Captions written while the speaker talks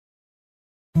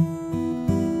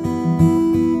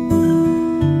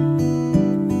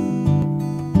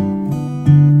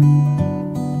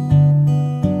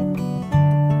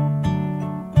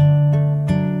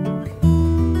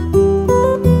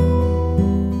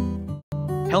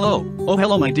Hello, oh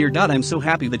hello my dear dad, I'm so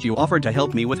happy that you offered to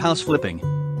help me with house flipping.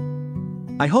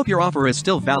 I hope your offer is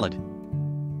still valid.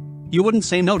 You wouldn't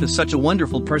say no to such a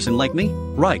wonderful person like me,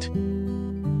 right?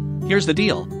 Here's the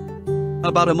deal.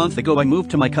 About a month ago I moved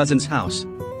to my cousin's house.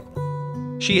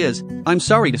 She is, I'm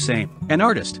sorry to say, an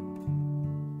artist.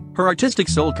 Her artistic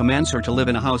soul commands her to live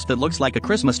in a house that looks like a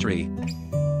Christmas tree.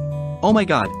 Oh my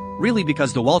god, really,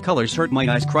 because the wall colors hurt my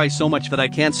eyes cry so much that I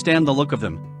can't stand the look of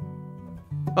them.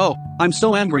 Oh, I'm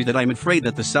so angry that I'm afraid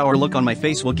that the sour look on my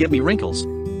face will give me wrinkles.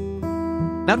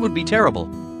 That would be terrible.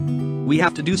 We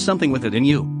have to do something with it, and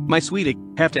you, my sweetie,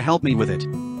 have to help me with it.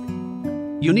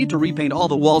 You need to repaint all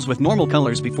the walls with normal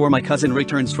colors before my cousin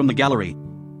returns from the gallery.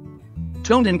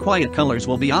 Toned and quiet colors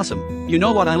will be awesome, you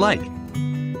know what I like.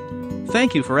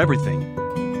 Thank you for everything.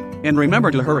 And remember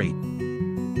to hurry.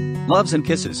 Loves and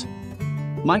kisses.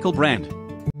 Michael Brand.